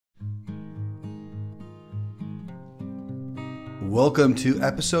Welcome to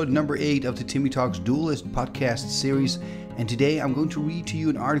episode number 8 of the Timmy Talks Duelist podcast series, and today I'm going to read to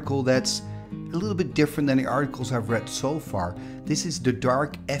you an article that's a little bit different than the articles I've read so far. This is the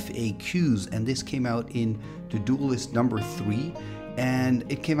Dark FAQs, and this came out in the Duelist number 3, and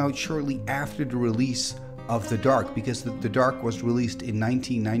it came out shortly after the release of the Dark, because the Dark was released in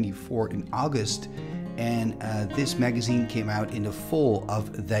 1994 in August, and this magazine came out in the fall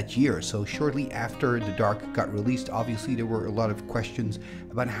of that year. So shortly after the Dark got released, obviously there were a lot of questions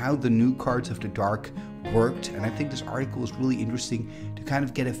about how the new cards of the Dark worked, and I think this article is really interesting to kind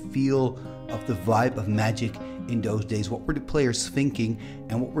of get a feel of the vibe of Magic in those days. What were the players thinking,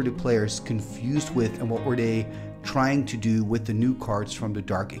 and what were the players confused with, and what were they trying to do with the new cards from the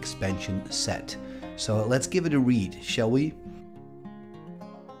Dark expansion set? So let's give it a read, shall we?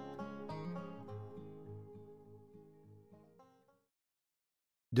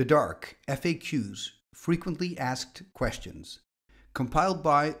 The Dark FAQs, Frequently Asked Questions, compiled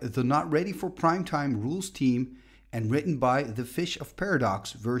by the Not Ready for Primetime Rules team and written by the Fish of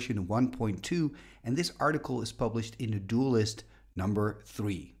Paradox version 1.2, and this article is published in the Duelist number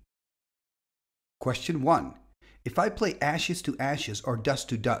 3. Question 1. If I play Ashes to Ashes or Dust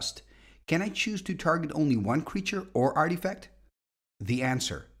to Dust, can I choose to target only one creature or artifact? The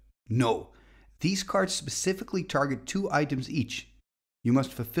answer: no. These cards specifically target 2 items each. You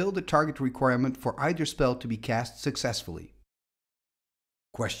must fulfill the target requirement for either spell to be cast successfully.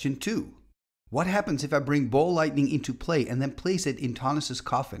 Question 2. What happens if I bring Ball Lightning into play and then place it in Taunus's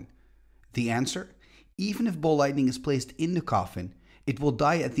coffin? The answer: even if Ball Lightning is placed in the coffin, it will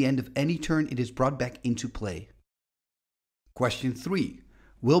die at the end of any turn it is brought back into play. Question 3.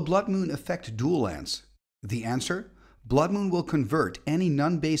 Will Blood Moon affect dual lands? The answer: Blood Moon will convert any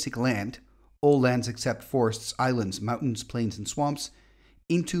non-basic land, all lands except forests, islands, mountains, plains, and swamps,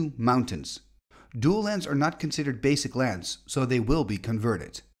 into mountains. Dual lands are not considered basic lands, so they will be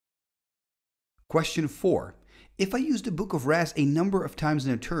converted. Question 4. If I use the Book of Raz a number of times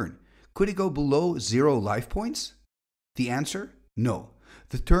in a turn, could it go below 0 life points? The answer: no.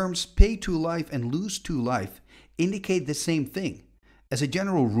 The terms pay 2 life and lose 2 life indicate the same thing. As a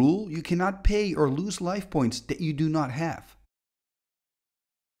general rule, you cannot pay or lose life points that you do not have.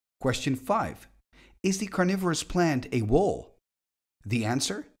 Question 5. Is the carnivorous plant a wall? The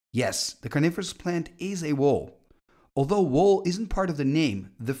answer: yes, the carnivorous plant is a wall. Although wall isn't part of the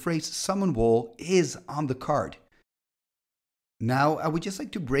name, the phrase summon wall is on the card. Now, I would just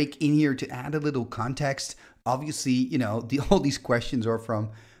like to break in here to add a little context. Obviously, all these questions are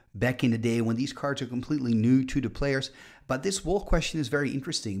from back in the day when these cards are completely new to the players. But this wall question is very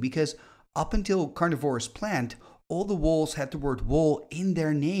interesting because up until carnivorous plant, all the walls had the word wall in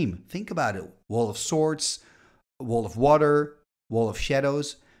their name. Think about it. Wall of Swords, Wall of Water, Wall of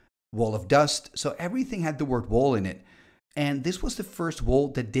Shadows, Wall of Dust. So everything had the word wall in it. And this was the first wall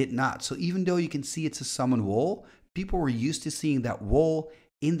that did not. So even though you can see it's a summon wall, people were used to seeing that wall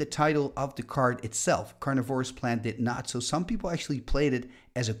in the title of the card itself. Carnivorous plant did not. So some people actually played it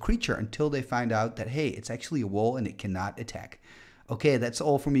as a creature until they find out that, hey, it's actually a wall and it cannot attack. Okay, that's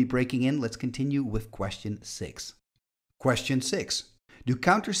all for me breaking in. Let's continue with question 6. Question 6. Do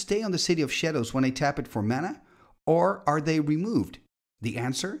counters stay on the City of Shadows when I tap it for mana, or are they removed? The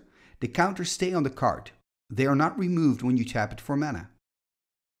answer: the counters stay on the card. They are not removed when you tap it for mana.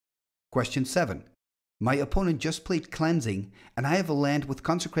 Question 7. My opponent just played Cleansing, and I have a land with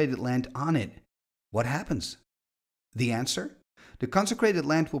Consecrated Land on it. What happens? The answer: the Consecrated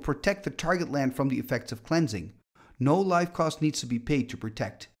Land will protect the target land from the effects of Cleansing. No life cost needs to be paid to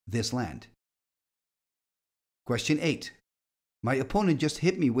protect this land. Question 8. My opponent just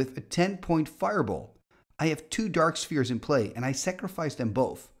hit me with a 10-point fireball. I have 2 Dark Spheres in play, and I sacrifice them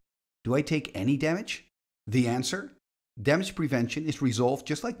both. Do I take any damage? The answer: damage prevention is resolved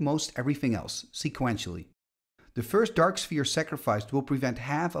just like most everything else, sequentially. The first Dark Sphere sacrificed will prevent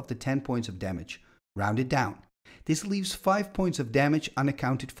half of the 10 points of damage, rounded down. This leaves 5 points of damage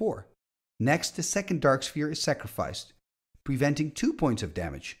unaccounted for. Next, the second Dark Sphere is sacrificed, preventing 2 points of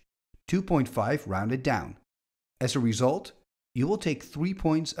damage, 2.5 rounded down. As a result, you will take 3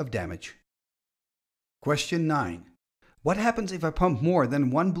 points of damage. Question 9. What happens if I pump more than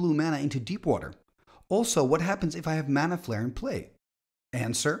 1 blue mana into Deepwater? Also, what happens if I have Mana Flare in play?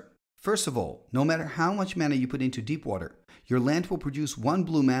 Answer: first of all, no matter how much mana you put into Deepwater, your land will produce 1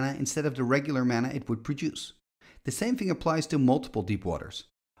 blue mana instead of the regular mana it would produce. The same thing applies to multiple Deepwaters.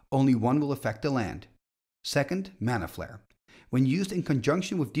 Only one will affect the land. Second, Mana Flare. When used in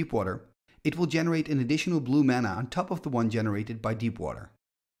conjunction with Deepwater, it will generate an additional blue mana on top of the one generated by Deepwater.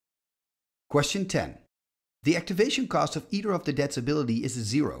 Question 10. The activation cost of either of the Dead's ability is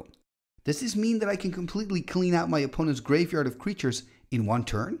 0. Does this mean that I can completely clean out my opponent's graveyard of creatures in one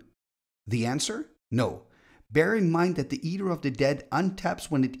turn? The answer? No. Bear in mind that the Eater of the Dead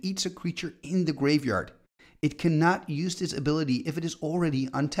untaps when it eats a creature in the graveyard. It cannot use this ability if it is already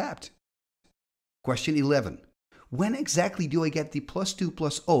untapped. Question 11. When exactly do I get the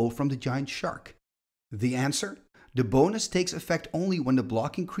 +2/+0 from the giant shark? The answer? The bonus takes effect only when the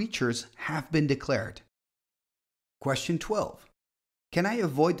blocking creatures have been declared. Question 12. Can I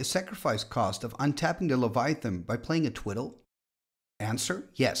avoid the sacrifice cost of untapping the Leviathan by playing a Twiddle? Answer: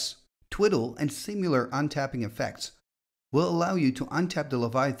 yes. Twiddle and similar untapping effects will allow you to untap the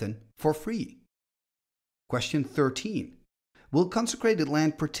Leviathan for free. Question 13. Will Consecrated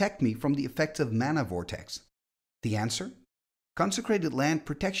Land protect me from the effects of Mana Vortex? The answer? Consecrated Land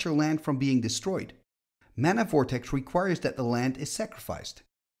protects your land from being destroyed. Mana Vortex requires that the land is sacrificed.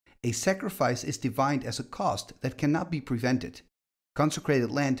 A sacrifice is defined as a cost that cannot be prevented. Consecrated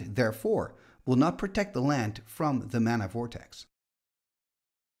Land, therefore, will not protect the land from the Mana Vortex.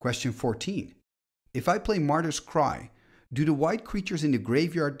 Question 14. If I play Martyr's Cry, do the white creatures in the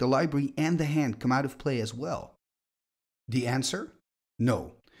graveyard, the library, and the hand come out of play as well? The answer?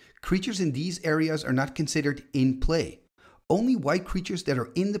 No. Creatures in these areas are not considered in play. Only white creatures that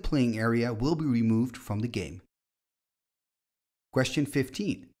are in the playing area will be removed from the game. Question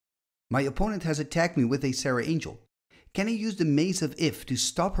 15. My opponent has attacked me with a Serra Angel. Can I use the Maze of If to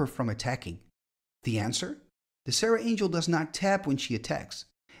stop her from attacking? The answer? The Serra Angel does not tap when she attacks,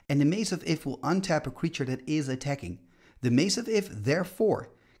 and the Maze of If will untap a creature that is attacking. The Maze of If, therefore,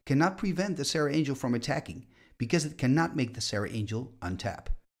 cannot prevent the Serra Angel from attacking, because it cannot make the Serra Angel untap.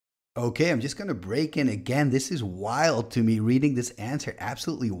 Okay, I'm just going to break in again. This is wild to me, reading this answer,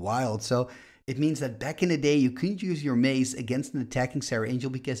 absolutely wild. So it means that back in the day, you couldn't use your maze against an attacking Serra Angel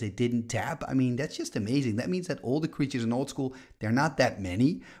because it didn't tap. I mean, that's just amazing. That means that all the creatures in old school, they're not that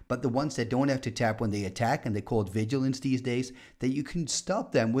many, but the ones that don't have to tap when they attack, and they call it vigilance these days, that you can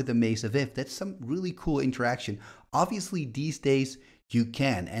stop them with a Maze of If. That's some really cool interaction. Obviously, these days, you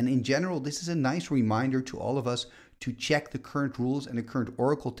can. And in general, this is a nice reminder to all of us to check the current rules and the current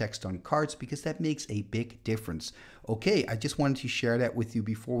Oracle text on cards, because that makes a big difference. Okay, I just wanted to share that with you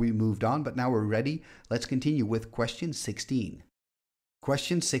before we moved on, but now we're ready. Let's continue with question 16.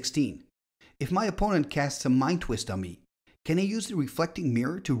 Question 16. If my opponent casts a Mind Twist on me, can I use the Reflecting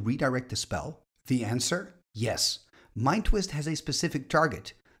Mirror to redirect the spell? The answer? Yes. Mind Twist has a specific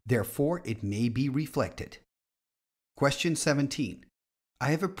target, therefore it may be reflected. Question 17. I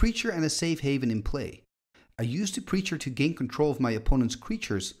have a Preacher and a Safe Haven in play. I use the Preacher to gain control of my opponent's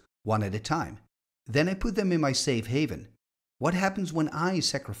creatures one at a time. Then I put them in my Safe Haven. What happens when I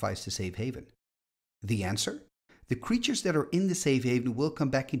sacrifice the Safe Haven? The answer? The creatures that are in the Safe Haven will come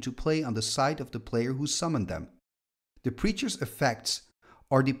back into play on the side of the player who summoned them. The Preacher's effects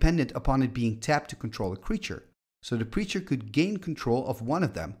are dependent upon it being tapped to control a creature, so the Preacher could gain control of one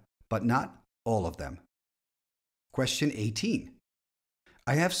of them, but not all of them. Question 18.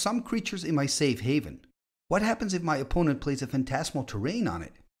 I have some creatures in my Safe Haven. What happens if my opponent plays a Phantasmal Terrain on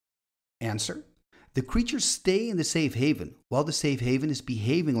it? Answer. The creatures stay in the Safe Haven, while the Safe Haven is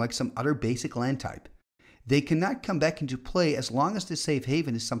behaving like some other basic land type. They cannot come back into play as long as the Safe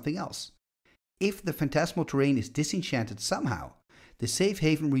Haven is something else. If the Phantasmal Terrain is disenchanted somehow, the Safe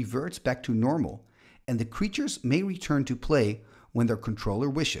Haven reverts back to normal, and the creatures may return to play when their controller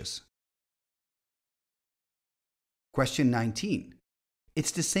wishes. Question 19.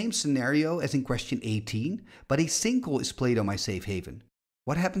 It's the same scenario as in question 18, but a single is played on my Safe Haven.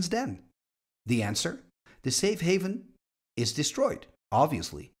 What happens then? The answer? The Safe Haven is destroyed,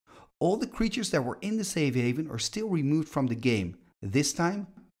 obviously. All the creatures that were in the Safe Haven are still removed from the game, this time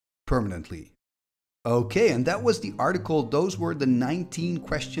permanently. Okay, and that was the article. Those were the 19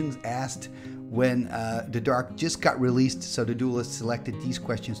 questions asked when The Dark just got released, so the Duelist selected these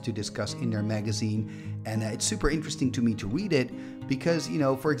questions to discuss in their magazine. And it's super interesting to me to read it because, you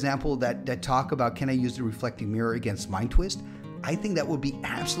know, for example, that talk about can I use the Reflecting Mirror against Mind Twist, I think that would be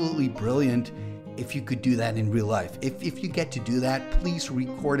absolutely brilliant if you could do that in real life. If you get to do that, please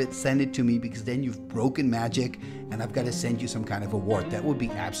record it, send it to me, because then you've broken magic and I've got to send you some kind of award. That would be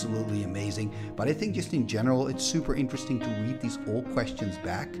absolutely amazing. But I think just in general, it's super interesting to read these old questions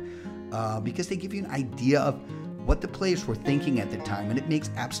back because they give you an idea of what the players were thinking at the time. And it makes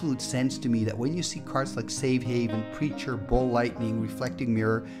absolute sense to me that when you see cards like Safe Haven, Preacher, Ball Lightning, Reflecting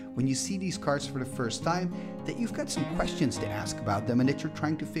Mirror, when you see these cards for the first time, that you've got some questions to ask about them and that you're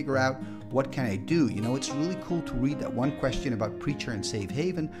trying to figure out, what can I do? You know, it's really cool to read that one question about Preacher and Safe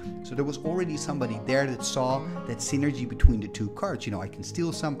Haven. So there was already somebody there that saw that synergy between the two cards. You know, I can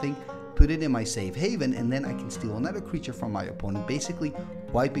steal something, put it in my safe haven, and then I can steal another creature from my opponent, basically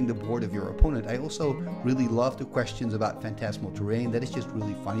wiping the board of your opponent. I also really love the questions about Phantasmal Terrain. That is just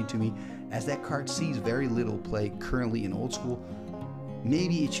really funny to me, as that card sees very little play currently in Old School.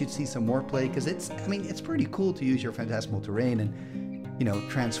 Maybe it should see some more play, because it's pretty cool to use your Phantasmal Terrain and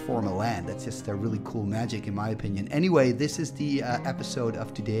transform a land. That's just a really cool magic, in my opinion. Anyway, this is the episode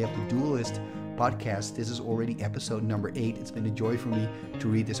of today of the Duelist podcast. This is already episode number 8. It's been a joy for me to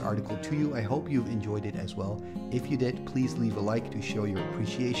read this article to you. I hope you've enjoyed it as well. If you did, please leave a like to show your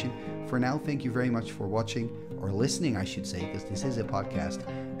appreciation. For now, thank you very much for watching, or listening, I should say, because this is a podcast.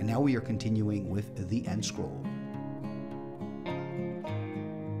 And now we are continuing with the end scroll.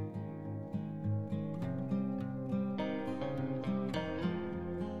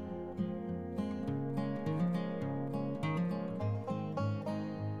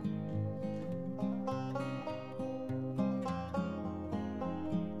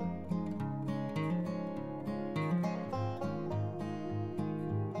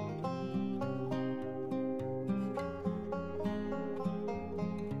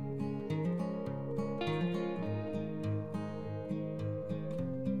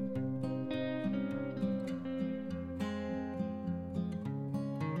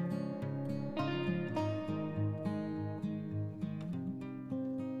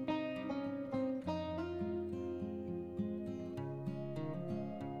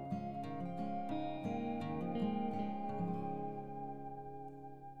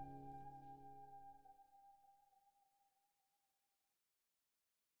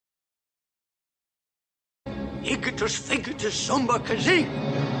 Igitus figitus somba kazi.